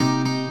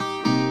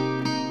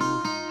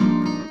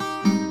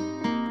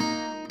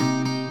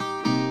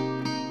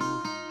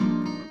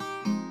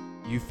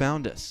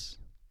found us.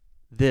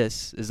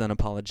 This is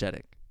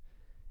Unapologetic.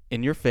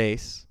 In your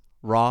face,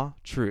 raw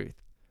truth.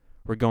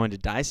 We're going to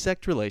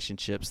dissect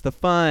relationships, the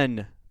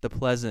fun, the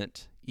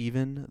pleasant,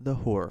 even the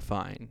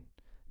horrifying.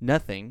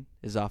 Nothing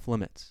is off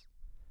limits.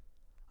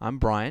 I'm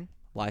Brian,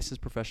 licensed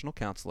professional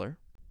counselor.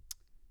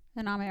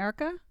 And I'm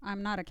Erika.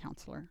 I'm not a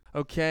counselor.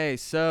 Okay,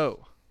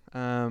 so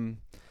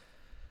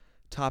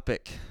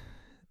topic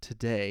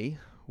today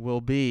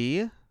will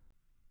be,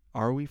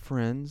 are we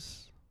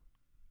friends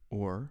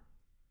or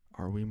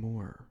are we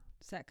more?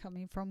 Is that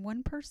coming from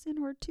one person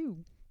or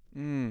two?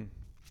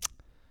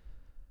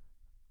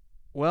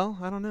 Well,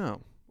 I don't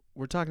know.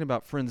 We're talking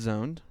about friend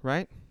zoned,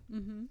 right?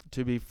 Mm-hmm.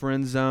 To be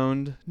friend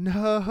zoned.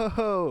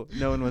 No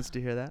one wants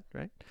to hear that,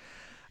 right?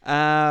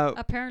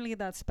 Apparently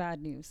that's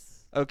bad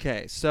news.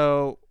 Okay,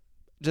 so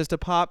just a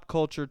pop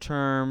culture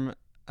term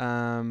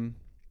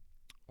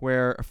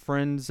where a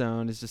friend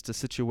zone is just a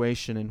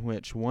situation in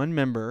which one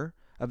member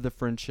of the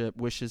friendship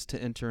wishes to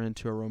enter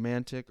into a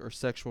romantic or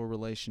sexual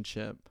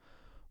relationship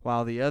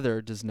while the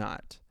other does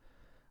not.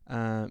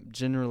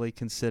 Generally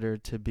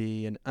considered to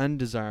be an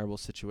undesirable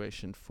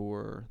situation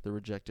for the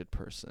rejected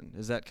person.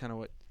 Is that kind of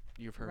what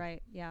you've heard?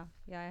 Right, yeah.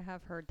 Yeah, I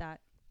have heard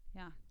that.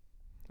 Yeah.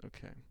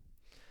 Okay.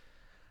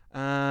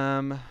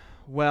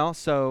 Well,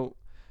 so,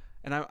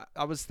 and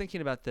I was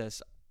thinking about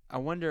this. I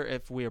wonder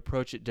if we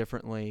approach it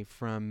differently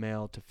from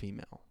male to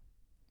female.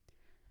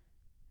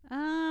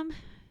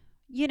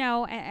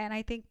 And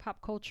I think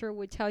pop culture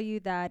would tell you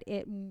that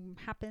it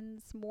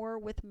happens more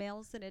with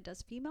males than it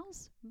does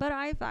females. But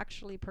I've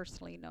actually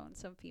personally known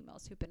some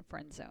females who've been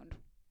friend zoned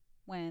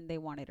when they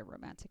wanted a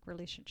romantic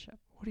relationship.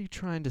 What are you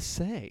trying to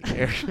say?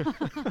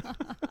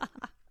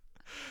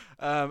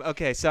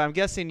 Okay, so I'm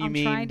guessing you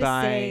mean I'm trying to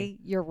by say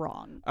you're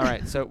wrong. All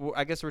right, so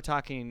I guess we're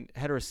talking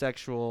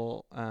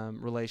heterosexual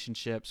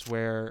relationships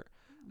where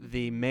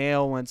the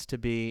male wants to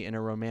be in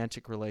a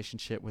romantic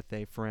relationship with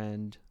a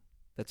friend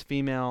that's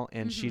female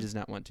and she does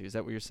not want to. Is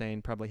that what you're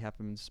saying probably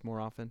happens more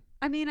often?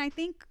 I mean, I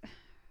think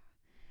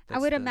I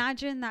would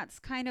imagine that's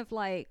kind of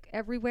like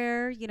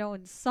everywhere,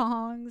 in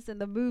songs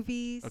and the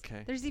movies.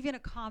 Okay. There's even a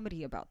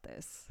comedy about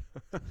this.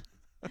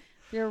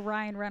 You're a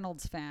Ryan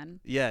Reynolds fan.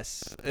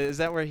 Yes. Is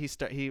that where he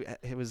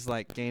was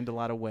like gained a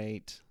lot of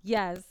weight?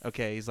 Yes.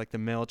 Okay, he's like the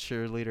male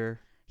cheerleader.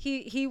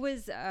 He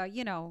was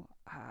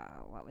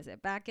what was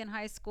it? Back in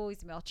high school,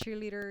 he's a male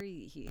cheerleader.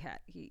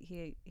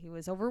 He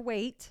was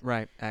overweight.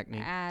 Right, acne.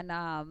 And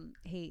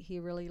he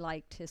really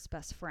liked his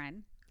best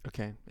friend.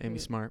 Okay, Amy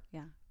Smart.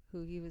 Yeah,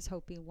 who he was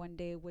hoping one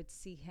day would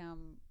see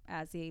him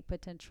as a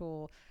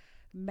potential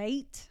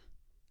mate.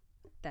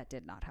 That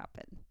did not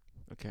happen.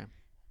 Okay.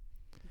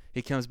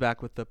 He comes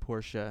back with the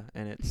Porsche,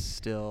 and it's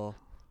still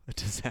a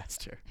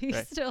disaster.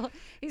 He's still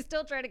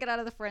trying to get out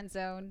of the friend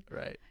zone.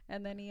 Right.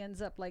 And then he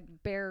ends up like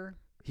bear.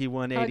 He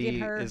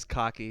 180 is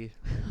cocky.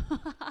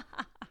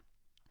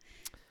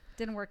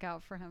 Didn't work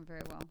out for him very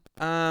well.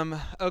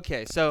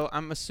 Okay, so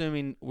I'm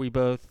assuming we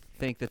both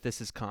think that this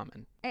is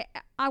common.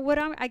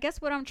 I guess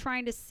what I'm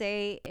trying to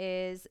say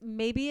is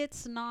maybe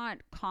it's not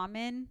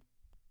common,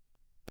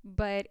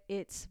 but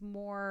it's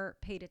more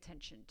paid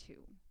attention to.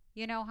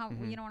 You know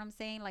you know what I'm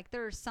saying? Like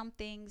there are some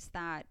things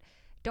that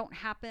don't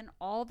happen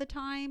all the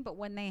time, but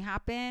when they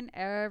happen,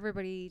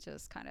 everybody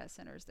just kind of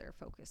centers their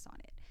focus on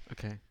it.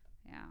 Okay.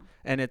 Yeah.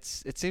 And it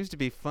seems to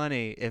be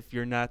funny if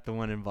you're not the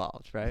one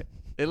involved, right?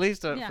 At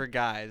least for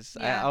guys.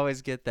 Yeah. I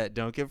always get that.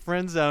 Don't get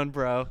friend zoned,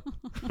 bro.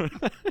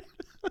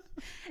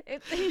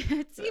 It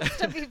seems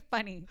to be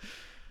funny.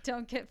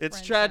 Don't get It's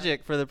friend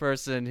tragic for the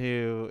person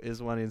who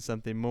is wanting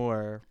something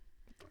more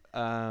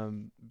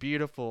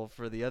beautiful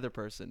for the other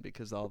person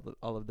because all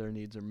of their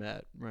needs are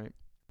met, right?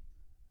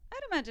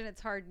 I'd imagine it's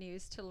hard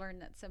news to learn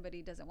that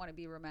somebody doesn't want to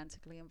be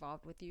romantically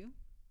involved with you,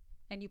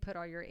 and you put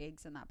all your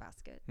eggs in that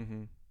basket.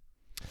 Mm-hmm.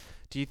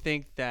 Do you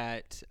think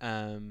that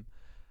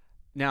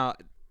now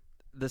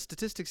the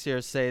statistics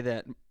here say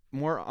that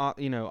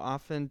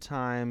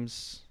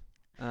oftentimes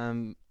You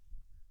I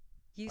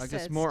said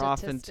guess more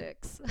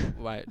statistics.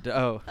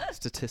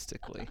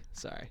 Statistically.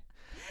 Sorry.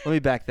 Let me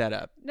back that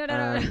up. No.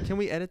 Can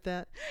we edit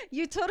that?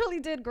 You totally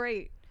did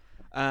great.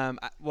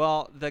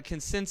 Well, the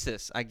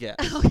consensus, I guess,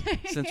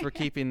 since we're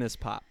keeping this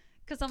pop.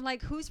 Because I'm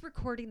like, who's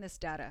recording this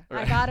data?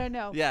 Right. I gotta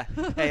know. Yeah.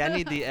 Hey, I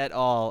need the et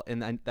al.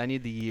 And I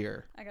need the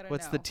year. I gotta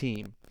What's know. the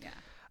team? Yeah.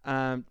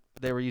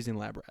 They were using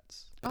lab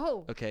rats.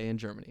 Oh. Okay, in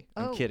Germany.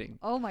 I'm kidding.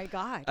 Oh my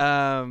God.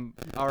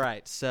 All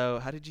right. So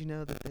how did you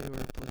know that they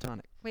were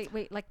platonic?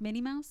 Wait, like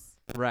Minnie Mouse?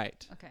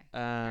 Right. Okay.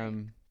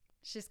 Right.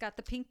 She's got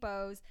the pink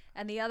bows,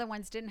 and the other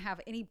ones didn't have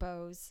any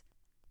bows,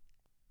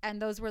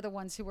 and those were the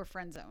ones who were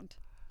friend zoned.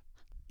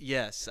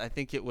 Yes, I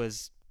think it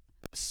was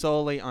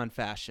solely on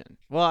fashion.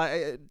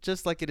 Well,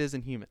 just like it is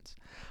in humans.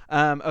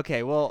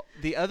 Okay, well,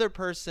 the other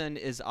person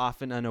is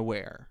often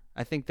unaware.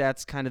 I think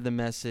that's kind of the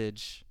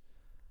message.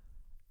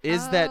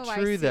 Is that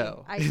true,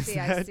 though? I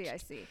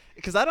see.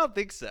 Because I don't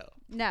think so.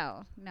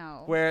 No.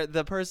 Where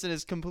the person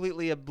is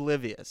completely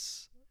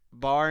oblivious,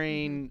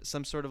 barring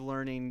some sort of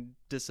learning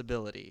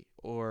disability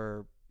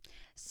or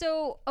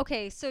So,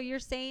 okay, so you're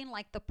saying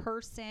like the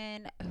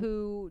person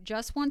who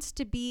just wants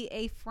to be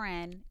a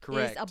friend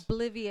Correct. is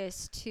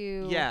oblivious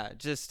to Yeah,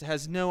 just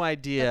has no the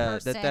idea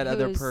person that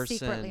other who's person.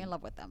 secretly in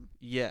love with them.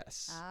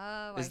 Yes.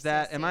 Oh, Is I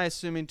that? see. Am I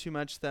assuming too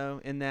much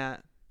though in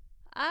that?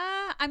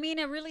 I mean,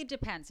 it really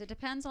depends. It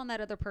depends on that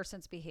other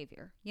person's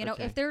behavior. You know,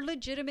 Okay. if they're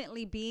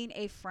legitimately being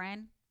a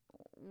friend,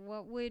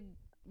 what would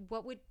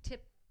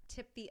tip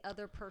the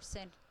other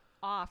person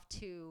off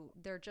to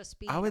they're just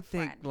being I would a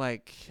friend? think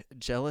like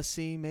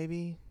jealousy,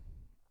 maybe.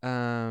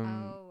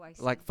 Oh, I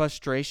see. Like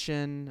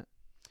frustration.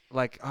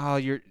 Like, oh,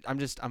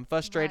 I'm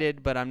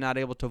frustrated, but I'm not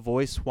able to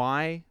voice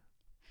why.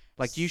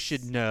 Like, you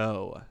should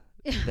know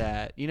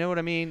that. You know what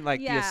I mean?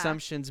 Like the Yeah.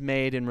 assumptions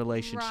made in Right.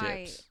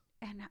 relationships.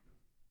 And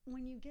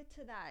when you get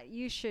to that,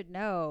 you should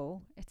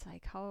know. It's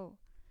like how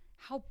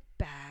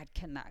bad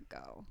can that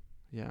go?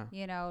 Yeah.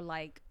 You know,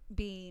 like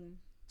being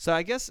So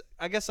I guess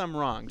I'm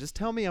wrong. Just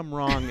tell me I'm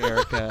wrong,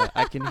 Erica.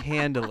 I can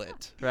handle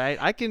it, right?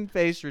 I can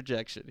face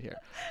rejection here.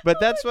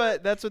 But that's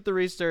what the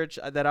research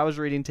that I was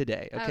reading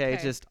today. Okay, Okay.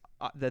 just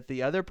that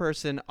the other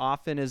person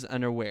often is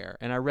unaware.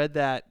 And I read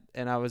that,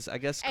 and I was, I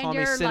guess, and call me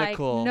you're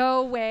cynical. like,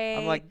 no way.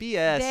 I'm like,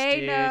 BS, they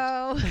dude.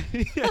 know.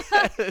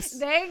 Yes.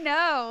 They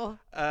know.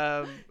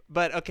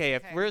 But okay,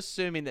 if Okay. we're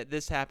assuming that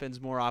this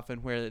happens more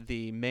often, where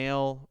the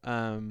male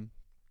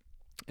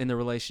in the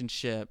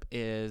relationship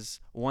is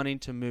wanting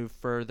to move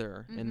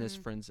further in this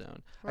friend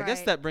zone. I guess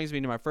Right. that brings me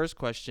to my first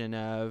question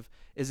of,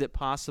 is it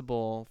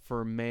possible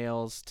for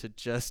males to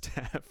just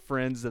have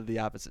friends of the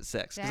opposite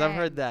sex? Because I've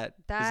heard that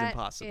is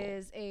impossible. That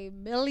is $1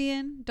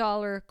 million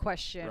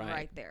question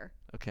right there.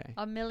 Okay.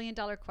 $1 million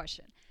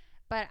question.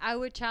 But I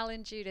would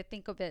challenge you to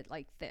think of it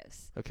like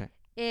this. Okay.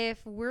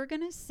 If we're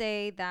going to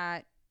say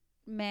that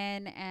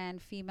men and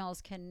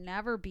females can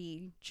never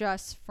be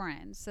just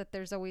friends, that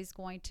there's always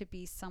going to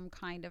be some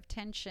kind of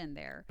tension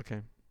there,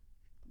 Okay.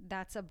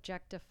 that's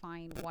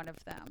objectifying one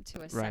of them to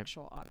a Right.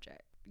 sexual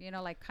object, you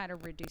know, like kind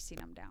of reducing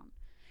them down.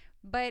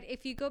 But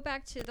if you go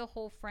back to the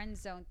whole friend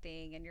zone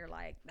thing and you're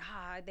like,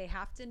 they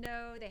have to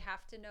know,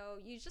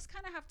 you just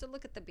kind of have to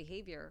look at the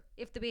behavior.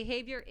 If the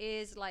behavior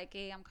is like,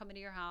 hey, I'm coming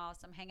to your house,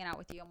 I'm hanging out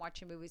with you, I'm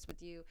watching movies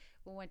with you,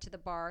 we went to the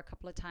bar a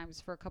couple of times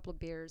for a couple of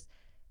beers,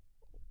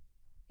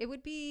 it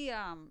would be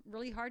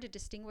really hard to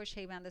distinguish,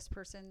 hey, man, this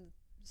person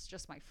is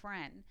just my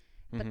friend.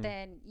 But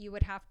then you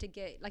would have to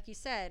get, like you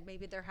said,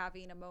 maybe they're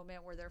having a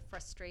moment where they're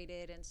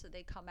frustrated, and so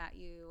they come at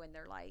you and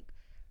they're like,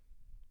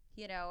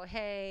 you know,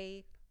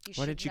 hey, you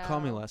Why should didn't you know.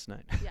 call me last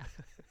night? Yeah.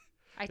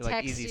 I You're text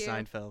like Easy you.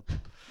 Seinfeld.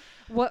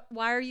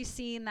 Why are you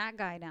seeing that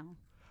guy now?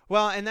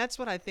 Well, and that's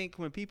what I think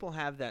when people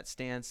have that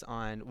stance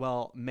on,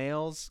 well,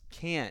 males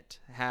can't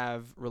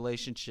have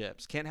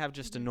relationships, can't have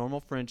just a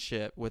normal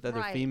friendship with other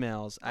Right.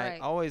 females. I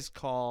Right. always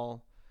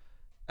call,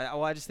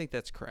 I just think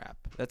that's crap.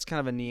 That's kind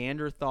of a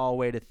Neanderthal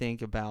way to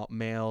think about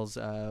males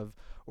of,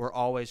 we're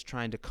always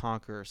trying to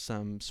conquer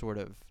some sort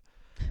of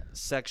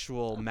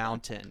sexual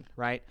mountain,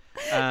 right?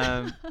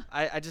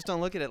 I just don't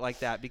look at it like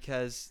that,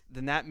 because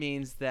then that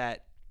means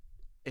that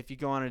if you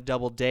go on a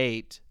double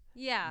date,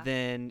 Yeah.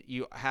 then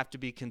you have to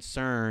be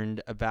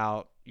concerned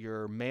about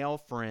your male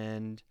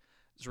friend's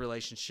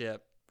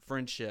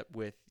friendship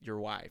with your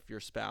wife, your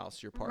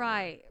spouse, your partner.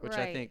 Right, Which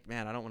right. I think,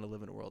 man, I don't want to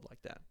live in a world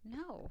like that.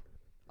 No.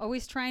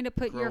 Always trying to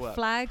put Grow your up.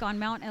 flag on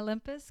Mount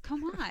Olympus?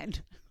 Come on.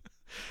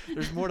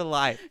 There's more to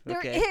life. There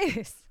Okay.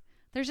 is.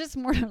 There's just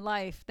more to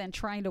life than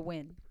trying to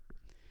win.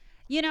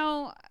 You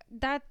know,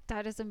 that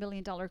is $1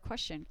 million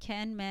question.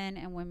 Can men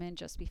and women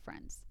just be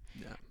friends?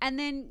 Yeah. And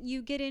then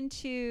you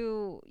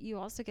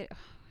also get,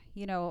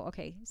 you know,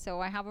 okay,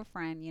 so I have a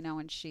friend, you know,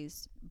 and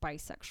she's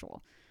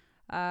bisexual.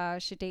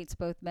 She dates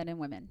both men and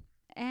women.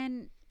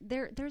 And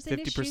there's an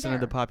issue 50% there. of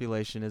the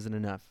population isn't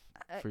enough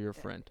for your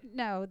friend.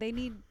 No, they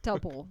need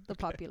double the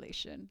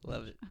population.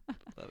 Love it.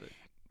 Love it.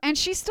 And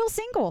she's still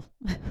single.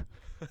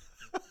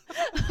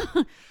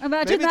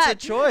 Imagine Maybe that.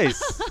 it's a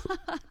choice.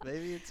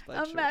 Maybe it's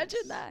by Imagine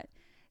choice. that.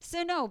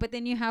 So no, but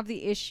then you have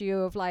the issue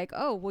of like,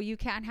 oh, well, you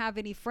can't have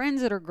any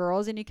friends that are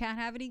girls and you can't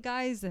have any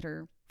guys that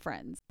are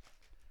friends.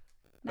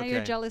 Now you're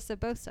Okay. jealous of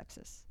both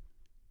sexes.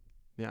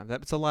 Yeah,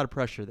 that's a lot of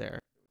pressure there.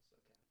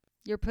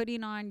 You're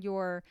putting on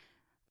your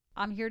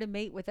I'm here to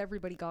mate with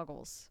everybody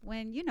goggles,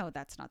 when you know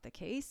that's not the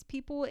case.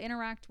 People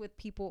interact with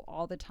people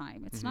all the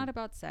time. It's not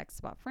about sex, it's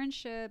about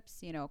friendships,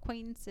 you know,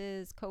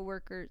 acquaintances,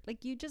 coworkers.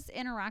 Like, you just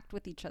interact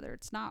with each other.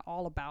 It's not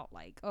all about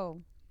like,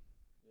 oh,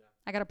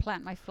 I got to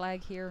plant my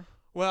flag here.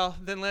 Well,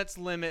 then let's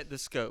limit the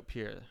scope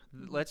here.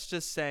 Let's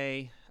just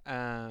say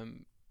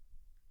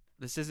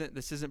this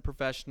isn't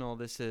professional.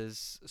 This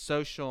is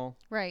social.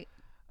 Right.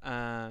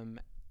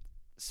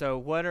 So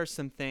what are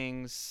some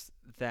things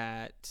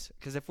that,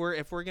 because if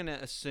we're gonna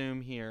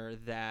assume here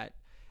that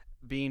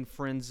being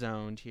friend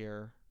zoned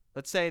here,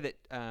 let's say that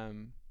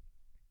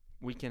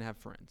we can have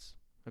friends,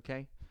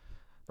 okay?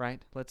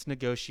 Right? Let's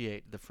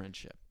negotiate the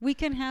friendship. We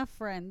can have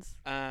friends.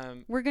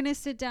 We're going to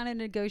sit down and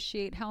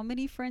negotiate how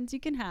many friends you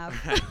can have.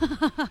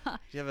 Do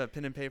you have a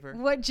pen and paper?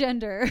 What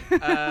gender?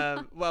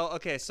 Well,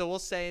 okay, so we'll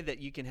say that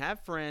you can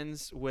have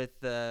friends with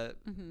the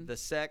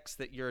sex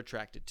that you're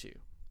attracted to,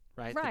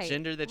 right? Right. The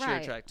gender that you're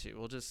Right. attracted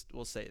to.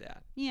 We'll say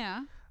that.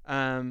 Yeah.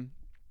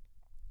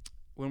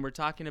 When we're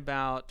talking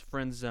about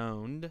friend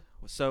zoned,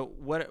 so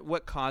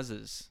what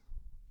causes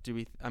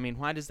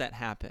why does that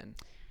happen?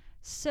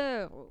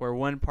 So Where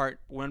one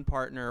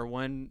partner,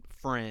 one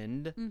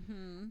friend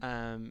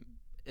mm-hmm.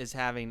 is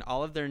having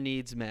all of their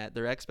needs met,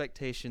 their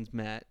expectations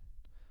met,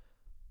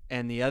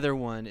 and the other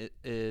one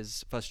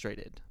is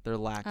frustrated. They're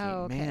lacking.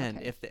 Oh, okay, Man,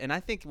 okay. and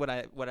I think what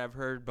I've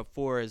heard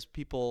before is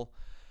people,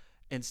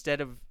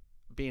 instead of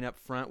being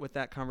upfront with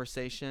that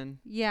conversation,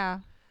 Yeah.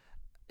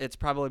 it's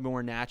probably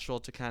more natural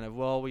to kind of,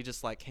 well, we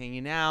just like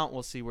hanging out,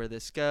 we'll see where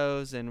this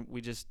goes, and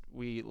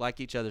we like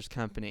each other's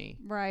company.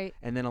 Right.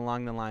 And then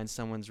along the line,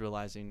 someone's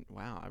realizing,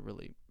 wow, I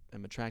really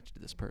am attracted to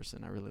this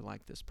person. I really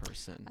like this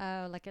person.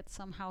 Oh, like it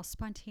somehow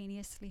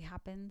spontaneously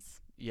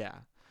happens. Yeah.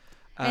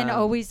 And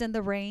always in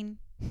the rain.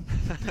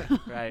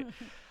 Right.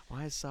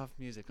 Why is soft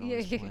music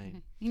always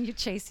playing? And you're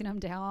chasing them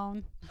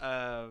down.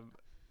 I've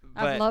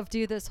I've loved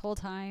you this whole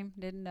time.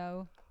 Didn't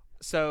know.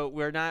 So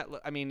we're not,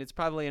 it's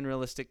probably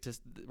unrealistic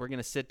we're going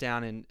to sit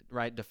down and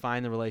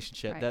define the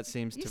relationship. Right. That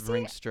seems to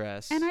bring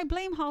stress. And I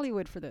blame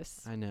Hollywood for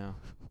this. I know.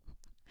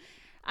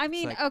 I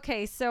mean,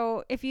 okay,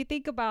 so if you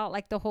think about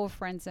like the whole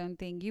friend zone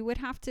thing, you would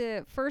have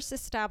to first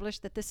establish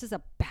that this is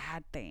a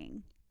bad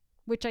thing,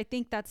 which I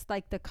think that's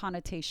like the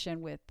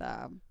connotation with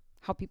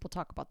how people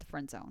talk about the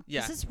friend zone.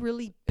 Yeah. This is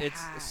really bad.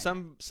 It's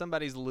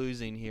somebody's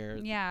losing here.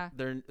 Yeah.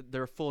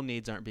 Their full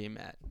needs aren't being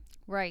met.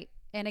 Right.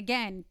 And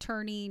again,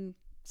 turning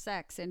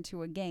sex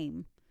into a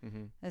game.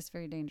 Mm-hmm. That's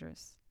very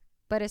dangerous.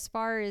 But as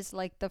far as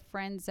like the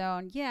friend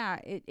zone, yeah,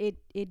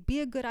 it'd be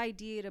a good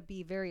idea to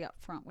be very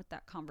upfront with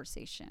that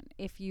conversation.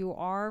 If you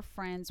are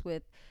friends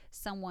with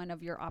someone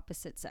of your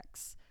opposite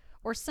sex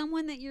or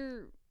someone that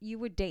you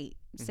would date,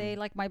 say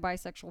like my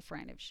bisexual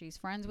friend, if she's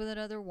friends with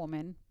another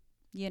woman,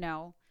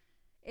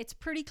 it's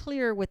pretty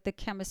clear with the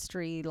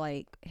chemistry,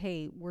 like,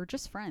 hey, we're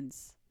just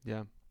friends.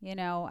 Yeah.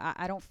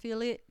 I don't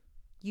feel it.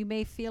 You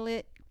may feel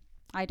it.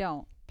 I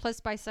don't.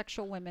 Plus,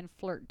 bisexual women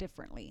flirt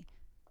differently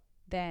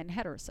than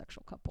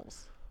heterosexual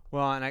couples.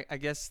 Well, and I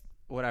guess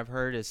what I've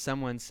heard is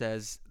someone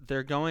says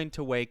they're going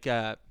to wake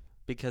up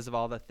because of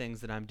all the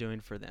things that I'm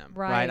doing for them.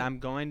 Right? I'm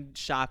going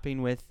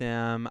shopping with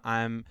them.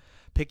 I'm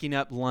picking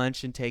up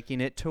lunch and taking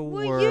it to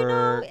work.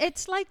 Well,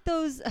 it's like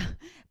those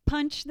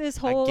punch this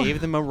whole... I gave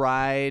them a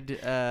ride.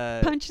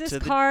 Punch this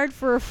card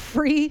for a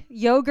free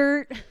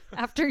yogurt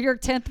after your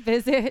 10th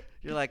visit.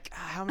 You're like,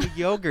 how many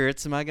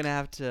yogurts am I going to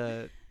have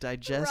to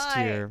digest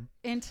here?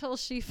 Until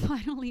she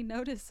finally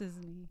notices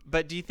me.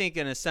 But do you think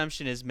an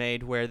assumption is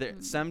made where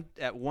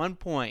at one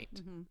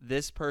point,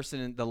 this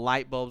person, the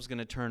light bulb's going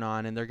to turn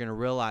on and they're going to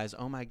realize,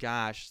 oh my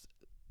gosh,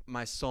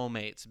 my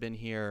soulmate's been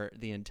here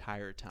the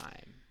entire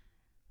time.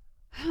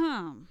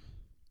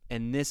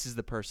 And this is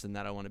the person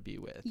that I want to be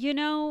with.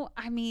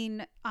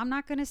 I'm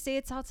not going to say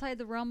it's outside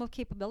the realm of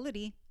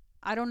capability.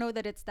 I don't know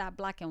that it's that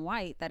black and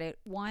white, that it,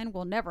 one,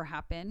 will never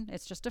happen.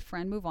 It's just a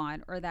friend, move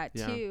on. Or that,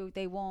 two,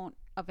 they won't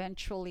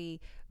eventually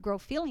grow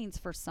feelings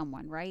for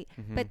someone, right?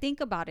 Mm-hmm. But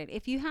think about it.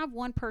 If you have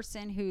one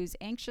person who's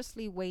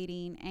anxiously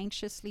waiting,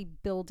 anxiously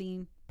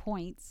building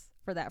points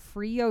for that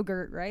free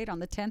yogurt, right, on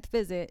the 10th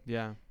visit,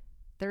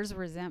 there's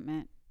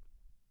resentment.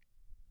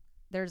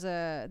 There's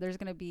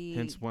going to be...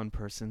 Hence one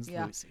person's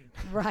losing.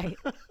 Right.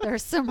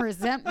 There's some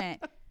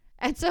resentment.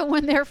 And so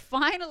when they're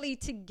finally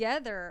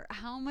together,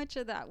 how much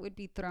of that would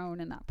be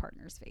thrown in that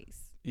partner's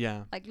face?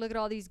 Yeah. Like, look at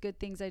all these good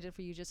things I did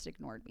for you, just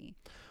ignored me.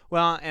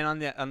 Well, and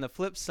on the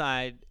flip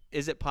side,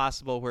 is it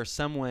possible where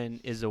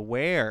someone is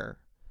aware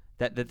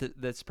that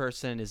this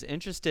person is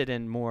interested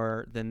in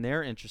more than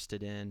they're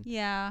interested in?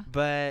 Yeah.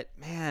 But,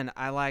 man,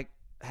 I like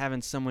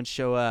having someone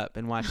show up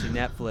and watching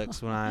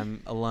Netflix when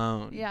I'm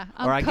alone. Yeah.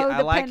 Or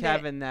I like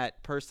having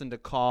that person to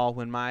call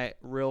when my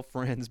real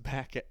friends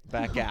back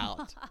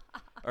out.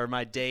 Or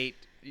my date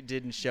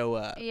didn't show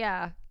up.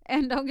 Yeah.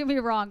 And don't get me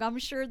wrong, I'm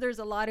sure there's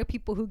a lot of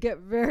people who get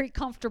very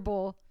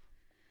comfortable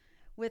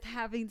with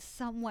having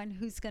someone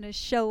who's going to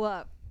show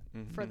up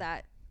for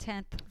that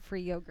 10th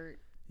free yogurt.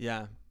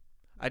 Yeah.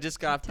 I just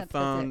got off the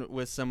phone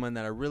with someone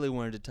that I really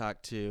wanted to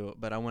talk to,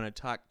 but I want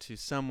to talk to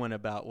someone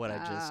about what I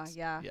just...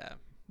 Yeah.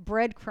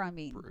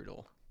 Breadcrumbing.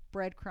 Brutal.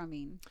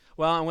 Breadcrumbing.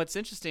 Well, and what's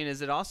interesting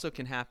is it also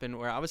can happen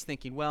where I was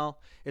thinking, well,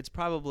 it's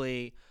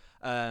probably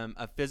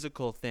a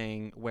physical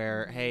thing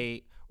where,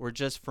 hey, we're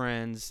just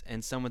friends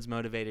and someone's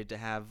motivated to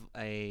have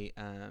a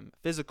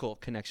physical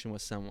connection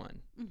with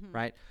someone,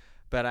 right?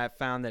 But I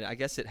found that I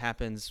guess it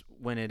happens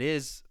when it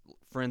is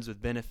friends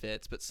with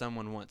benefits, but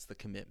someone wants the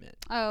commitment.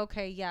 Oh,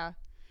 okay, yeah.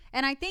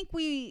 And I think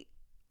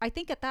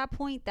at that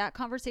point, that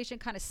conversation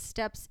kind of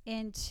steps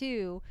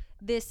into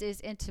this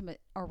is intimate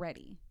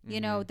already.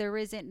 There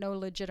isn't no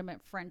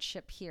legitimate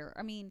friendship here.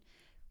 I mean,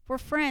 we're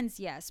friends,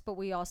 yes, but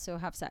we also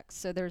have sex.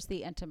 So there's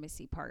the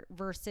intimacy part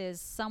versus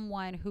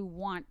someone who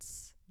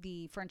wants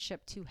the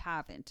friendship to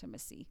have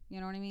intimacy. You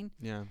know what I mean?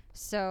 Yeah.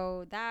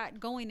 So that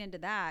going into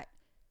that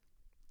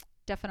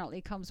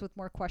definitely comes with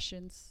more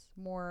questions,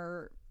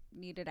 more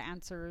needed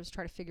answers,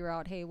 try to figure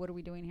out, hey, what are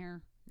we doing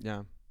here?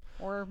 Yeah.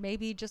 Or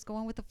maybe just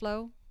going with the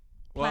flow.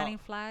 Planting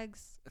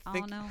flags. I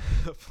don't know.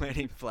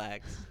 Planting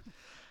flags.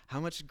 How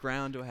much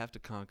ground do I have to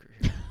conquer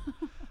here?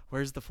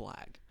 Where's the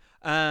flag?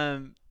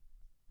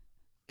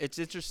 It's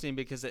interesting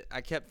because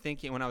I kept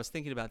thinking when I was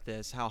thinking about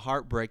this how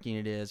heartbreaking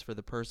it is for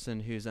the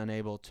person who's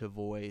unable to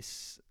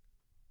voice,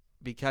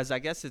 because I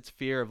guess it's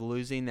fear of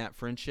losing that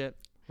friendship,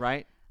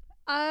 right?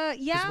 Yeah.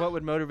 Because what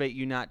would motivate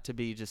you not to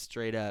be just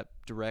straight up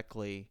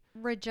directly?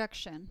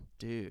 Rejection.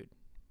 Dude.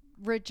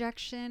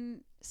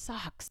 Rejection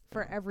sucks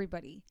for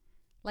everybody.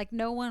 Like,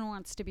 no one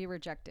wants to be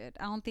rejected.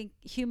 I don't think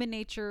human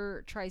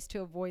nature tries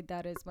to avoid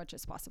that as much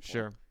as possible.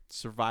 Sure.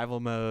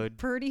 Survival mode.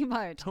 Pretty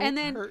much. Don't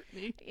hurt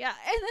me. Yeah.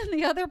 And then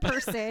the other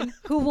person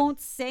who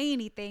won't say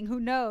anything, who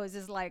knows,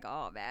 is like,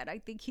 oh, man, I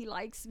think he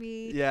likes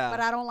me. Yeah. But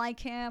I don't like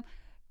him.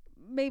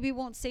 Maybe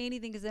won't say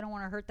anything because they don't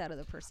want to hurt that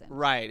other person.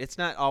 Right. It's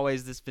not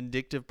always this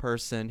vindictive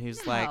person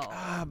who's like,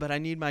 but I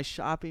need my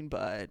shopping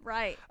bud.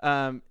 Right.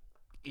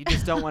 You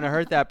just don't want to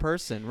hurt that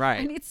person.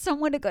 Right. I need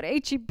someone to go to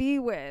H-E-B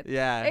with.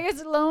 Yeah.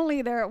 It's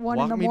lonely there at 1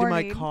 in the morning. Walk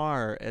me to my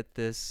car at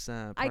this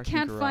parking I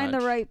can't garage. find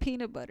the right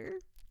peanut butter.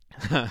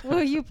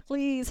 Will you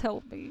please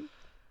help me?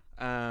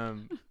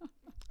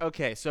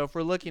 Okay, so if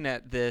we're looking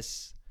at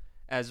this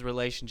as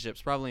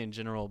relationships, probably in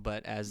general,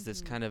 but as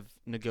this kind of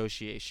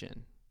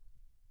negotiation,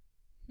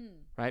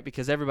 right?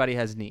 Because everybody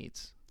has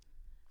needs.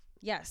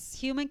 Yes,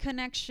 human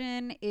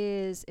connection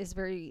is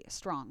very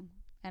strong,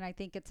 and I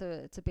think it's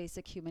a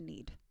basic human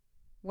need.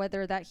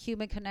 Whether that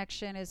human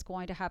connection is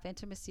going to have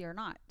intimacy or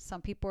not.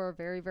 Some people are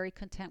very, very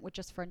content with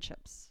just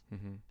friendships.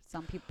 Mm-hmm.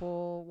 Some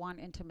people want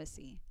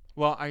intimacy.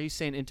 Well, are you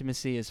saying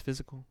intimacy is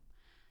physical?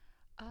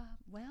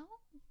 Well,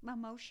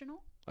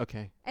 emotional.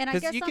 Okay. And I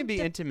Because guess you can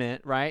be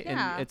intimate, right?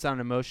 Yeah. And it's on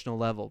an emotional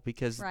level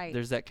because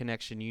there's that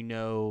connection. You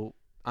know,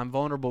 I'm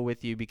vulnerable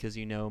with you because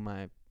you know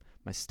my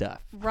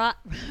stuff. Right.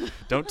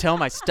 Don't tell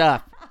my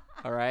stuff.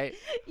 All right?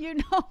 You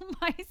know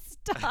my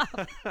stuff.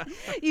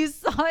 You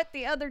saw it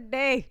the other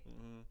day.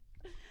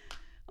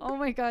 Oh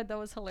my God, that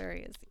was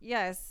hilarious.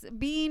 Yes,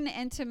 being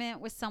intimate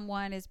with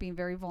someone is being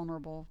very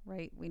vulnerable,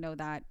 right? We know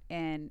that.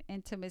 And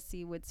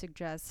intimacy would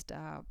suggest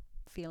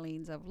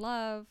feelings of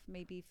love,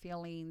 maybe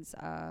feelings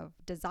of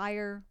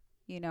desire,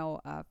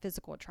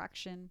 physical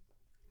attraction,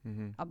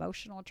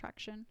 emotional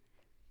attraction.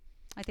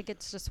 I think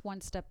it's just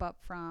one step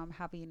up from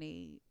having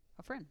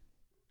a friend,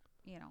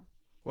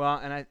 Well,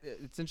 and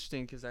it's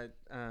interesting because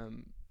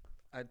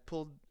I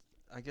pulled,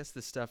 I guess,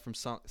 this stuff from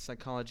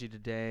Psychology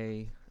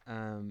Today.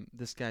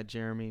 This guy,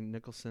 Jeremy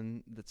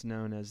Nicholson, that's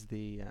known as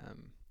the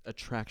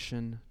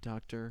attraction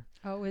doctor.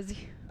 Oh, is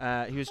he?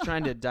 He was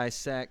trying to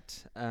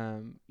dissect,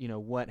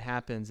 what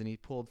happens, and he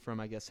pulled from,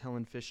 I guess,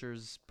 Helen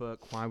Fisher's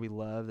book, Why We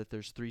Love, that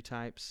there's 3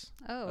 types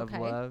of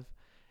love.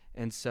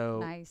 And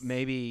so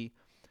maybe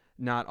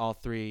not all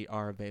 3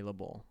 are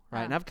available,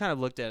 right? And I've kind of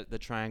looked at the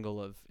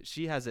triangle of,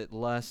 she has it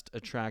lust,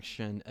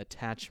 attraction,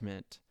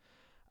 attachment.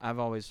 I've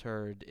always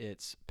heard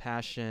it's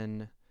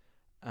passion,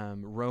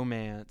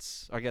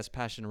 romance. I guess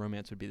passion and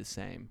romance would be the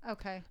same.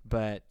 Okay.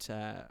 But,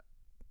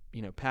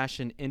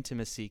 passion,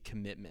 intimacy,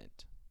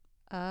 commitment.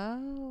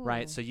 Oh.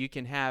 Right? So you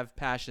can have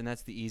passion.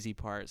 That's the easy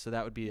part. So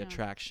that would be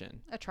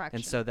attraction. Attraction.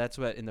 And so that's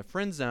what, in the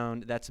friend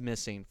zone, that's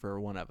missing for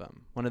one of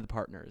them, one of the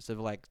partners. Of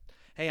like,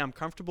 hey, I'm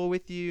comfortable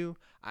with you.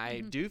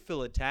 I do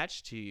feel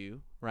attached to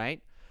you,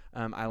 right?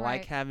 I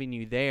like having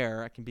you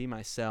there. I can be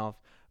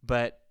myself.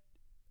 But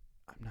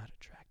I'm not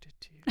attracted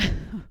to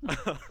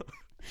you.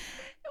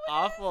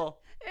 Awful.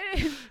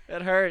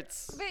 It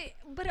hurts.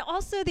 But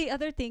also the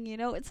other thing,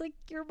 it's like,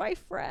 you're my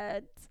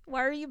friend.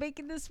 Why are you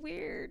making this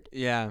weird?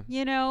 Yeah.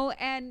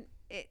 And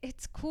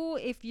it's cool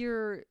if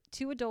you're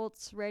 2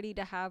 adults ready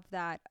to have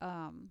that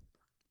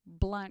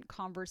blunt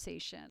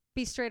conversation.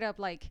 Be straight up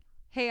like,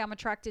 hey, I'm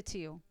attracted to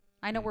you.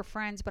 I know we're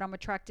friends, but I'm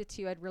attracted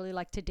to you. I'd really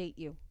like to date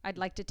you. I'd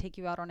like to take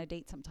you out on a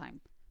date sometime.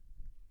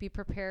 Be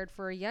prepared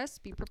for a yes.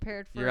 Be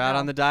prepared for You're out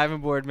on the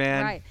diving board,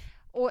 man. Right.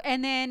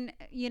 And then,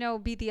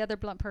 be the other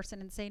blunt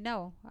person and say,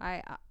 no,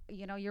 I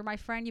you're my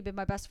friend. You've been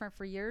my best friend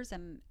for years,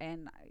 and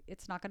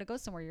it's not going to go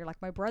somewhere. You're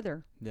like my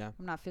brother. Yeah.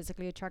 I'm not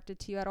physically attracted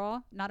to you at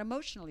all. Not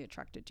emotionally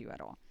attracted to you at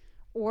all.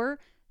 Or,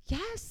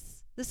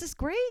 yes, this is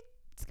great.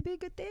 It's going to be a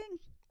good thing.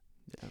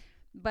 Yeah.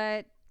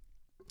 But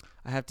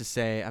I have to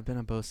say, I've been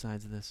on both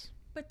sides of this.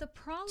 But the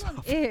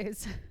problem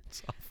is.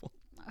 It's awful.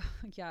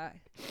 Yeah.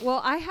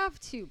 Well, I have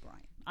too, Brian.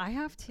 I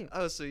have too.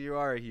 Oh, so you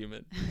are a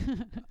human.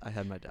 I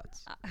had my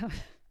doubts.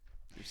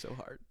 You're so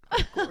hard.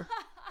 Hardcore.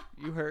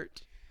 You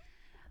hurt.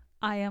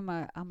 I'm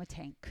a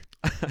tank.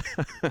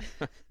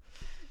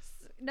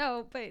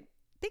 No, but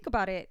think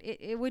about it.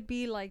 It would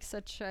be like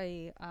such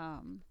a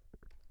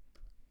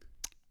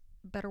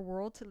better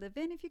world to live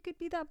in if you could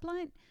be that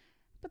blunt.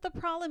 But the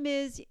problem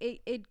is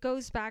it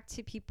goes back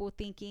to people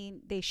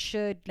thinking they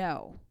should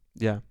know.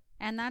 Yeah.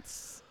 And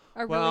that's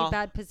a really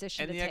bad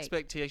position to take. take. And the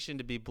expectation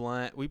to be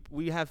blunt,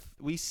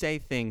 we say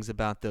things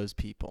about those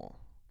people.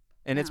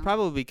 And it's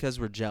probably because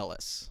we're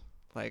jealous.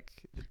 Like,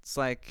 it's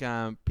like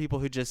people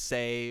who just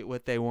say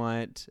what they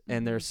want,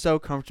 and they're so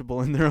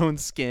comfortable in their own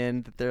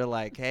skin that they're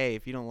like, hey,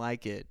 if you don't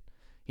like it,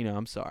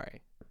 I'm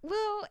sorry.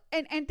 Well,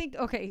 and think,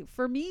 okay,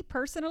 for me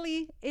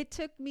personally, it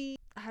took me,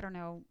 I don't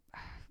know,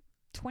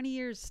 20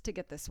 years to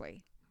get this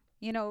way.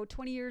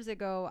 20 years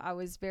ago, I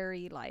was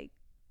very like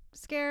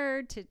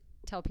scared to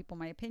tell people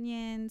my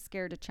opinion,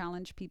 scared to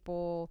challenge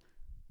people,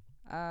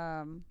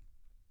 um,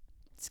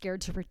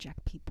 scared to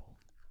reject people.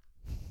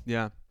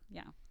 Yeah.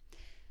 Yeah.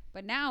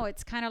 But now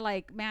it's kind of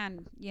like,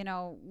 man,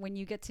 when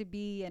you get to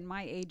be in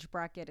my age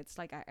bracket, it's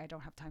like, I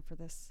don't have time for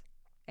this.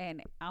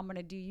 And I'm going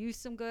to do you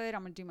some good.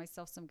 I'm going to do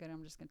myself some good.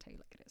 I'm just going to tell you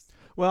like it is.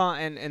 Well,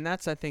 and I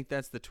think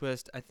that's the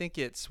twist. I think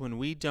it's when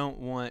we don't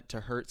want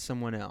to hurt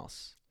someone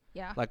else.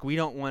 Yeah. Like we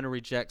don't want to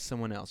reject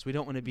someone else. We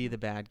don't want to be the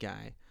bad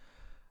guy.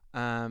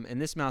 And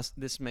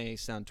this may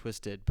sound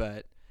twisted,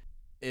 but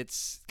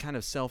it's kind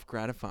of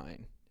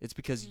self-gratifying. It's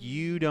because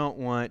you don't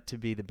want to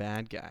be the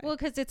bad guy. Well,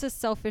 because it's a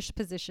selfish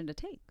position to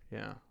take.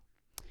 Yeah.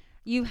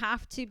 You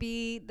have to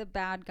be the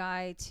bad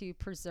guy to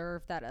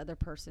preserve that other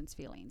person's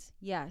feelings.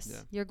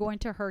 Yes, you're going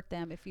to hurt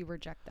them if you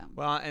reject them.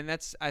 Well, and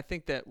I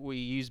think that we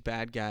use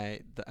bad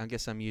guy. I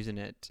guess I'm using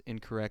it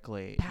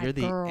incorrectly. Bad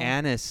girl.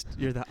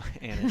 You're the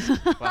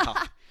honest. Wow.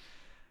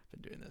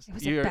 Been doing this. It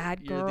was a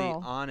bad girl. You're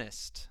the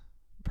honest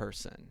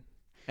person.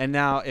 And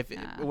now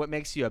what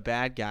makes you a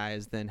bad guy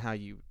is then how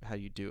you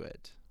do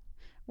it.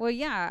 Well,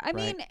 yeah. I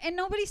mean, and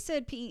nobody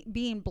said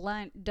being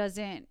blunt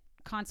doesn't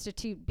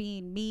constitute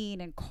being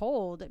mean and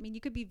cold. I mean, you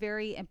could be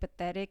very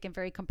empathetic and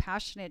very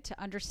compassionate to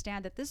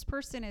understand that this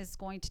person is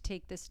going to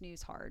take this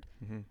news hard.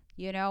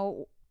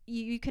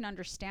 You can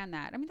understand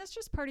that. I mean, that's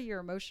just part of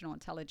your emotional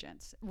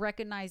intelligence,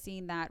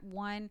 recognizing that,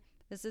 one,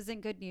 this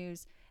isn't good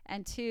news,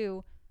 and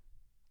two,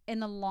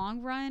 in the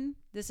long run,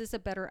 this is a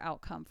better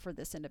outcome for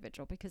this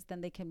individual because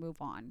then they can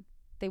move on.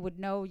 They would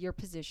know your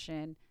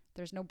position.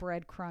 There's no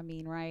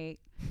breadcrumbing, right?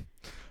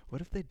 What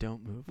if they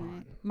don't move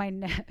on? My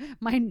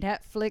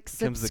Netflix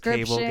Comes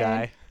subscription. the cable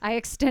guy. I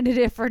extended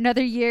it for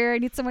another year. I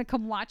need someone to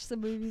come watch the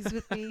movies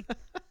with me.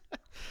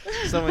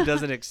 Someone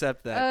doesn't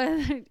accept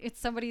that. It's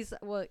somebody's.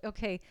 Well,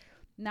 okay.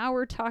 Now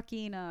we're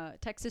talking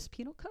Texas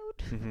Penal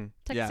Code. Mm-hmm.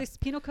 Texas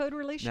Penal Code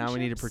relationships. Now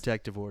we need a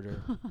protective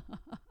order.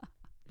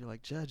 You're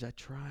like, Judge, I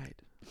tried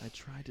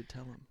to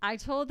tell him. I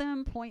told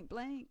them point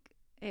blank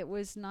it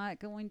was not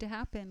going to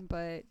happen,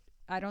 but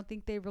I don't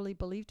think they really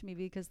believed me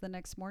because the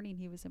next morning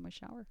he was in my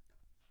shower.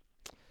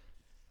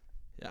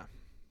 Yeah,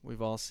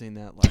 we've all seen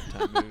that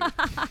Lifetime movie.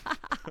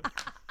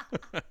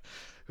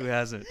 Who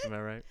hasn't? Am I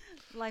right?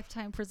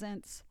 Lifetime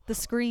presents the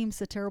screams,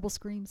 the terrible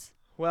screams.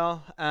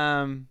 Well,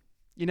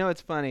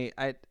 it's funny.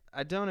 I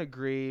don't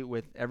agree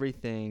with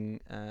everything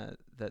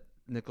that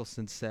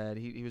Nicholson said.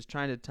 He was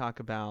trying to talk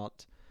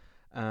about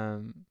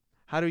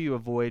how do you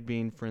avoid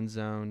being friend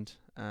zoned?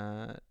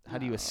 How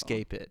do you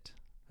escape it?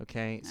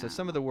 Okay, so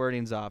some of the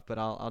wording's off, but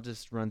I'll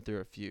just run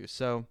through a few.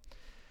 So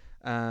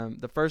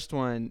the first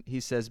one, he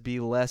says, be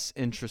less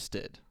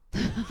interested.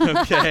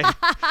 Okay.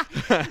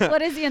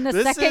 What is he in the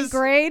second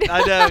grade?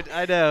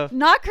 I know.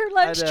 Knock her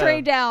lunch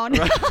tray down.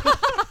 Right.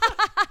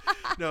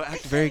 No,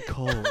 act very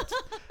cold.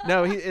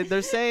 No,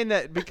 they're saying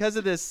that because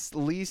of this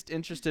least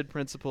interested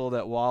principle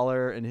that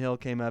Waller and Hill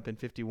came up in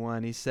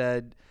 51, he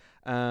said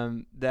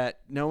that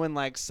no one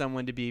likes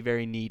someone to be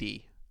very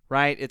needy.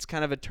 Right? It's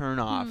kind of a turn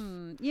off.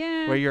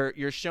 Yeah. Where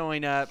you're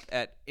showing up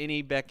at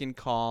any beck and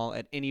call,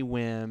 at any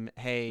whim.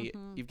 Hey,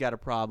 you've got a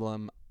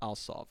problem. I'll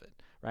solve it.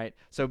 Right?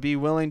 So be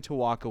willing to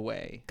walk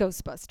away.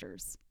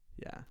 Ghostbusters.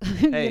 Yeah.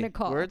 Hey,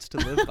 words to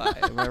live by.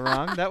 Am I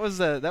wrong? That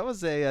was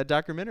a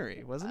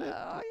documentary, wasn't it?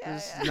 Oh, yeah. It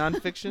was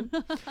nonfiction.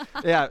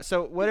 Yeah.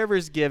 So whatever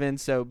is given.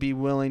 So be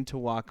willing to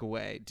walk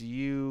away.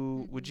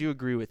 Would you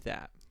agree with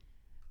that?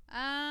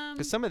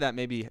 Because some of that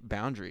may be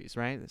boundaries,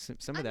 right?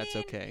 Some of that's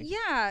okay.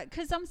 Yeah,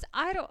 because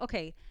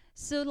okay.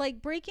 So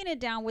like breaking it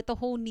down with the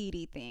whole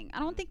needy thing, I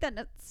don't think that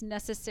that's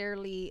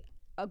necessarily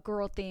a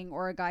girl thing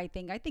or a guy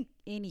thing. I think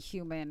any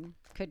human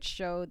could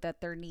show that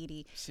they're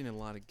needy. I've seen a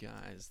lot of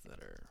guys that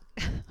are.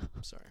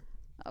 I'm sorry.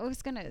 I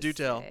was gonna Do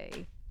tell.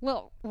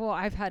 Well,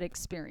 I've had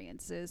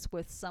experiences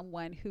with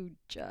someone who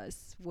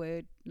just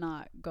would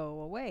not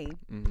go away.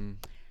 Mm-hmm.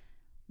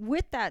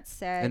 With that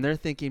said, and they're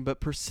thinking, but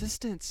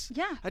persistence.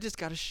 Yeah, I just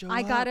gotta show.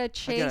 I gotta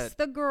chase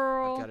the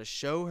girl. I gotta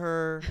show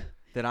her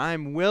that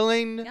I'm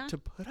willing to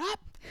put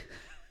up.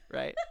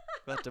 Right,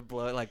 about to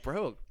blow it. Like,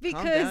 bro,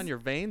 calm down. Your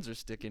veins are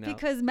sticking out.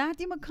 Because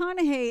Matthew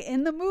McConaughey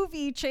in the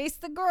movie chased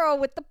the girl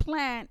with the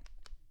plant,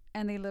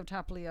 and they lived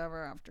happily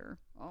ever after.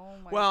 Oh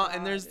my God. Well,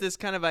 and there's this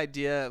kind of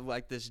idea of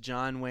like this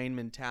John Wayne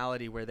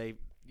mentality where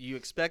you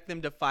expect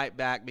them to fight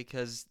back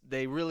because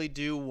they really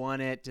do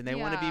want it and they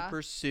want to be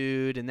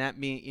pursued, and that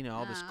means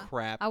all this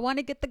crap. I want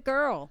to get the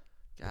girl.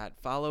 God,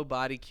 follow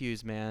body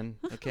cues, man.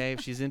 Okay,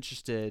 if she's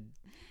interested,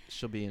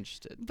 she'll be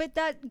interested. But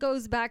that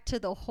goes back to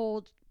the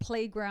whole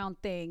playground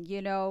thing.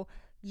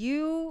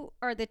 You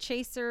are the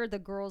chaser, the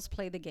girls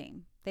play the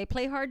game. They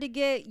play hard to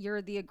get,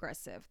 you're the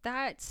aggressive.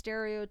 That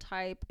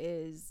stereotype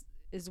is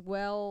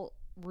well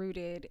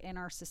rooted in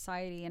our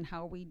society and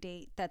how we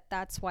date.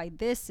 That's why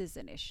this is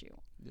an issue.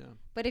 Yeah.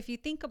 But if you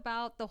think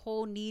about the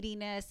whole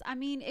neediness, I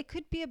mean, it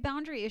could be a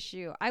boundary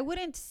issue. I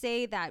wouldn't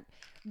say that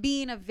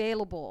being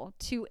available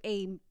to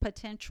a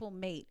potential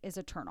mate is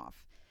a turnoff.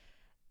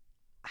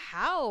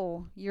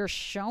 How you're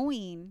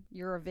showing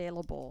you're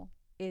available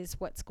is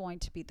what's going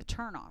to be the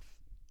turnoff.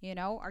 You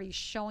know, are you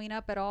showing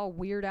up at all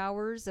weird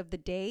hours of the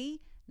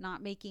day,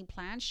 not making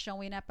plans,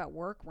 showing up at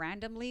work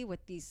randomly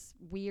with these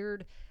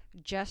weird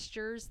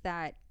gestures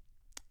that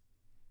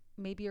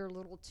maybe are a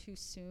little too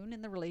soon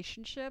in the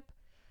relationship,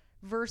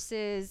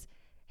 versus,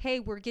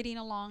 hey, we're getting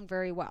along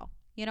very well.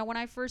 You know, when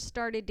I first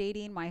started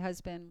dating my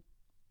husband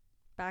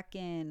back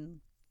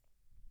in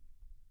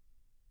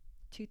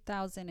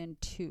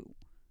 2002,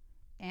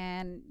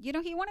 and, you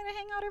know, he wanted to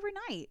hang out every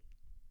night.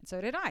 And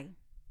so did I.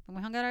 And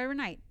we hung out every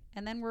night.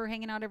 And then we're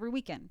hanging out every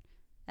weekend.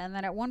 And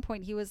then at one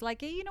point he was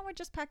like, hey, you know what?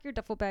 Just pack your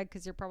duffel bag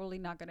because you're probably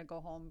not going to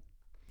go home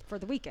for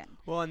the weekend.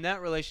 Well, in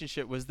that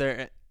relationship, was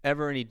there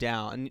ever any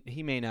doubt, and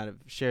he may not have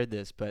shared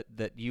this, but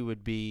that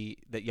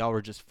y'all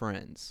were just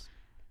friends?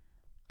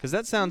 Because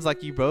that sounds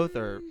like you both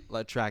are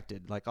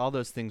attracted. Like all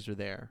those things are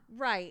there.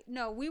 Right.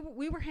 No,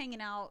 we were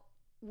hanging out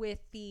with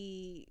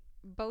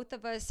both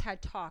of us had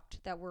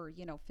talked that we're,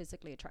 you know,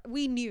 physically attracted.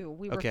 We knew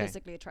we were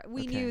physically attracted.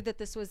 We knew that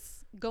this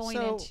was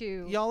going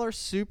into. Y'all are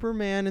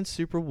Superman and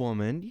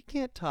Superwoman. You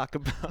can't talk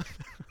about.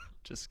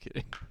 Just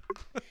kidding.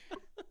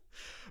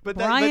 But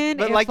Brian,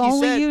 but like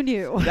you said, you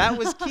knew. That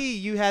was key.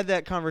 You had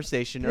that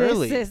conversation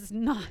early. This is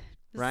not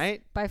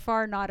right. By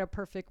far not a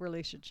perfect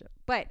relationship.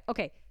 But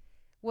okay,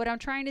 what I'm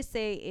trying to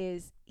say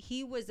is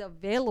he was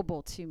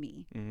available to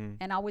me,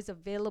 and I was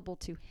available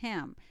to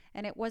him,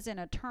 and it wasn't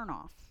a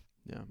turnoff.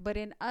 Yeah. But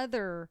in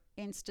other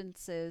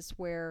instances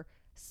where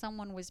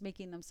someone was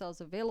making themselves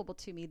available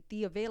to me,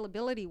 the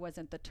availability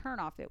wasn't the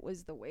turnoff. It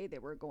was the way they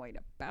were going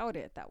about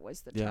it that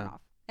was the turnoff.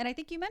 And I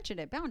think you mentioned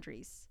it,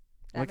 boundaries.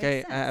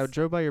 Okay, I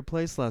drove by your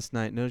place last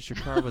night, noticed your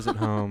car wasn't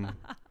home.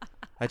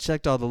 I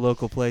checked all the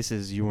local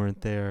places. You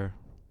weren't there.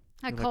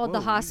 I called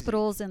the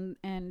hospitals and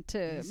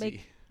to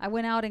make. I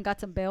went out and got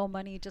some bail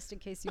money just in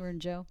case you were in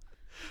jail.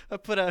 I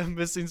put a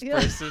missing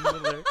person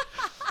in there.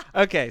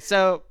 Okay,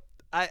 so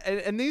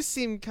and these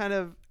seem kind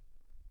of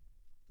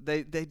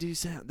they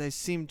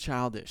seem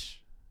childish.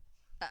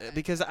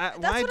 Because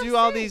why do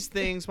all these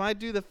things? Why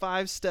do the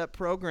 5-step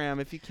program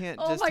if you can't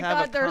just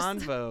have a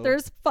convo?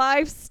 There's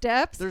 5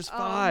 steps. There's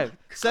 5.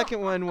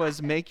 Second one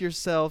was make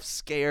yourself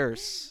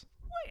scarce.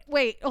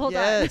 Wait, hold on.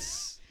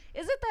 Yes.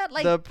 Isn't that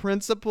like the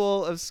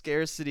principle of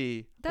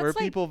scarcity, where like,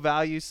 people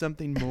value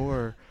something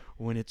more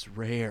when it's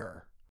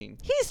rare?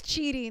 He's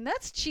cheating.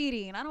 That's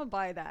cheating. I don't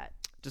buy that.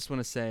 Just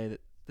want to say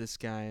that this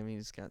guy, I mean,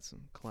 he's got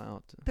some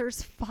clout.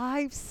 There's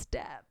 5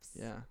 steps.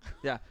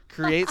 Yeah.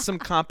 Create some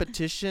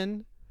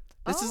competition.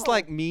 This is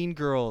like Mean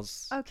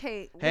Girls.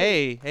 Okay.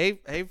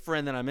 Hey,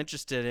 friend that I'm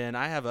interested in.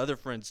 I have other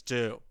friends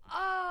too.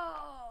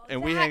 Oh.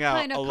 And we hang out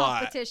kind of a lot.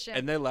 Competition.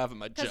 And they laugh at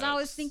my jokes. Because I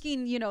was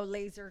thinking, you know,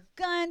 laser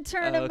gun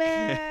tournament.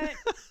 Okay.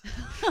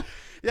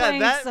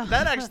 Yeah,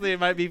 that actually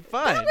might be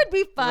fun. That would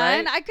be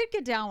fun. Right? I could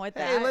get down with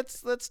that. Hey,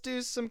 let's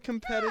do some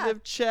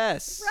competitive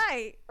chess.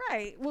 Right.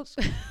 Well,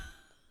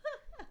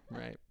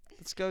 right.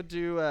 Let's go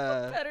do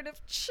competitive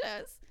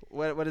chess.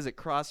 What is it?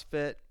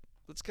 CrossFit.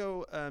 Let's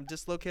go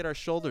dislocate our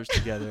shoulders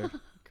together.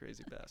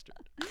 Crazy bastard.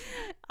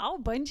 I'll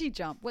bungee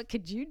jump. What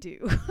could you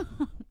do?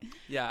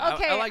 Yeah,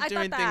 okay, I like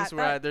doing things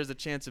where there's a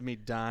chance of me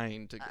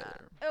dying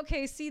together.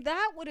 Okay, see,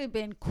 that would have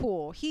been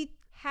cool. He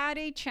had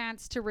a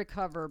chance to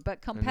recover,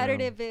 but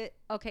competitive,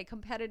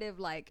 competitive,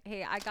 like,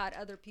 hey, I got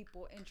other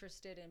people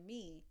interested in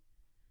me.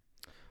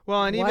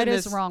 Well, and what even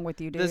is wrong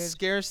with you, dude? The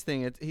scarce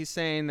thing, he's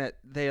saying that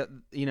they,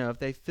 you know, if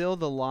they feel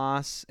the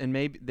loss and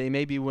they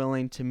may be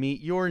willing to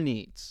meet your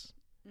needs.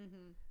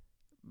 Mm-hmm.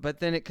 But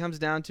then it comes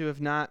down to,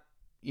 if not,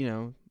 you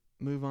know,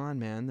 move on,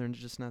 man. They're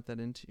just not that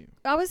into you.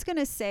 I was going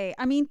to say,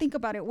 I mean, think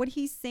about it. What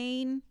he's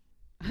saying,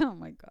 oh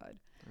my God.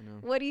 I know.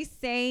 What he's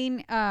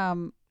saying,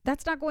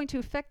 that's not going to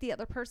affect the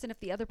other person if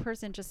the other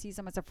person just sees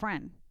him as a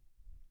friend.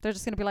 They're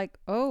just going to be like,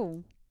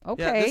 oh,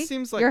 okay. Yeah, this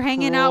seems like you're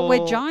hanging out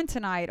with John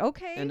tonight.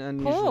 Okay, an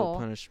unusual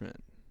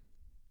punishment.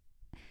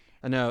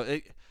 I know.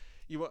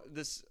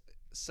 This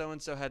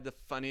so-and-so had the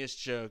funniest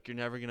joke you're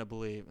never going to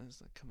believe. I was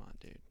like, come on,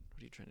 dude.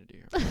 What are you trying to do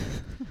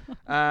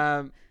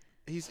here?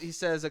 He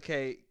says,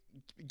 okay,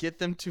 get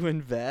them to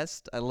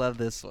invest. I love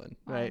this one.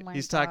 Right?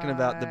 He's talking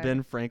about the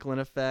Ben Franklin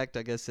effect.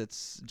 I guess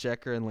it's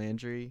Jecker and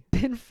Landry.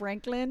 Ben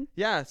Franklin?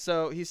 Yeah.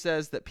 So he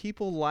says that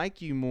people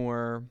like you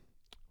more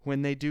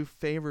when they do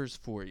favors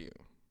for you.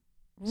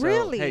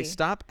 Really? So, hey,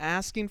 stop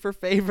asking for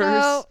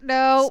favors.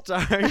 No.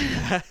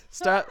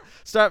 Stop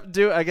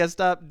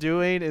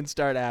doing and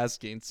start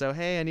asking. So,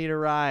 hey, I need a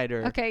ride,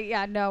 or okay,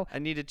 yeah, no. I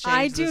need to change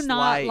I this do not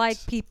light.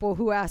 like people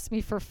who ask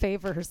me for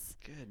favors.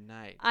 Good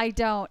night. I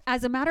don't.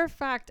 As a matter of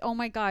fact, oh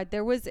my God,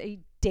 there was a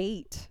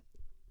date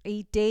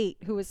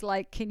who was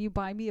like, "Can you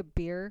buy me a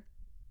beer?"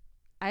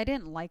 I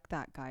didn't like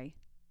that guy.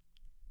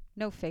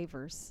 No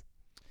favors.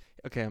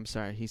 Okay, I'm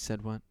sorry. He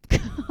said what?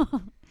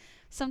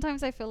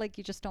 Sometimes I feel like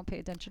you just don't pay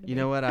attention to me. You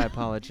know what? I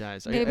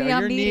apologize. Maybe are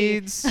I'm your needy.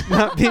 needs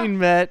not being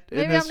met in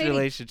Maybe this I'm needy.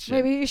 relationship?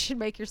 Maybe you should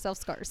make yourself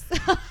scarce.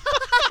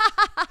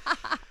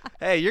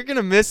 Hey, you're going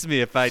to miss me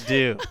if I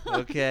do,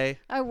 okay?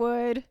 I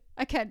would.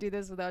 I can't do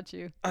this without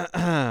you.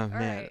 Man.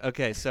 right.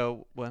 Okay,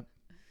 so what?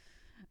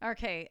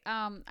 Okay.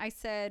 I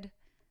said,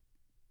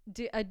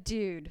 a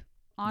dude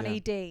on Yeah. a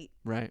date.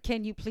 Right.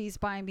 Can you please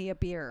buy me a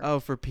beer? Oh,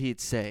 for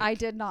Pete's sake. I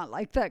did not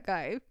like that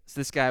guy. So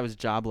this guy was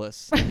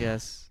jobless, I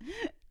guess.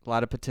 A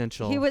lot of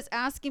potential. He was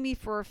asking me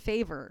for a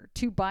favor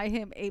to buy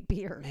him a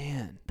beer.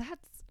 Man.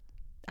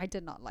 I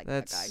did not like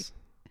that guy. That's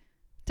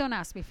Don't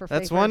ask me for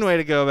favors. That's one way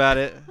to go about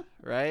it,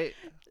 right?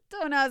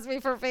 Don't ask me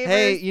for favors.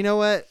 Hey, you know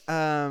what?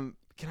 Can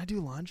I do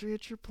laundry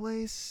at your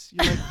place?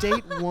 You're like,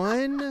 date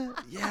one?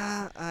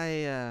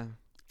 Yeah,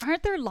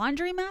 Aren't there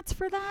laundry mats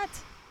for that?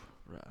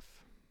 rough.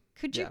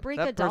 Could you Yeah, break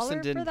that a dollar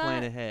person didn't for that?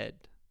 plan ahead.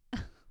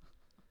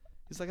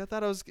 He's like, I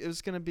thought I was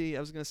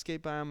gonna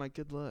skate by on my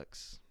good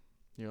looks.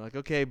 You're like,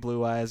 okay,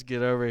 blue eyes,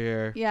 get over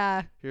here.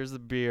 Yeah. Here's the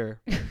beer.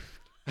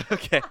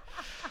 Okay.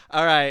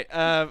 All right.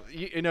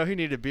 You know who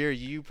needed a beer?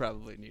 You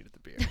probably needed the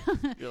beer.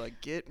 You're like,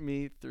 get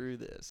me through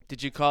this.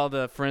 Did you call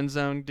the friend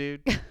zone,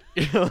 dude?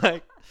 You're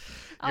like,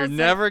 you're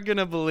never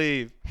gonna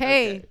believe.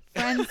 Hey, Okay.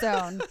 friend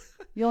zone.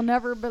 You'll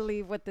never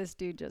believe what this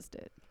dude just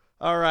did.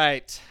 All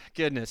right.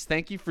 Goodness.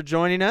 Thank you for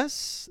joining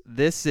us.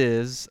 This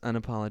is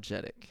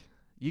Unapologetic.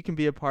 You can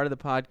be a part of the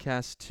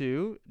podcast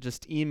too.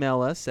 Just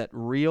email us at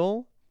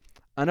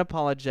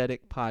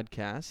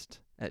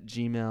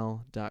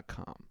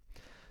realunapologeticpodcast@gmail.com.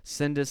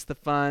 Send us the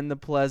fun, the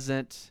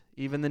pleasant,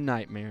 even the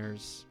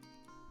nightmares,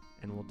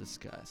 and we'll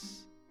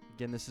discuss.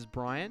 Again, this is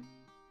Brian.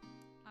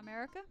 I'm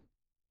Erika.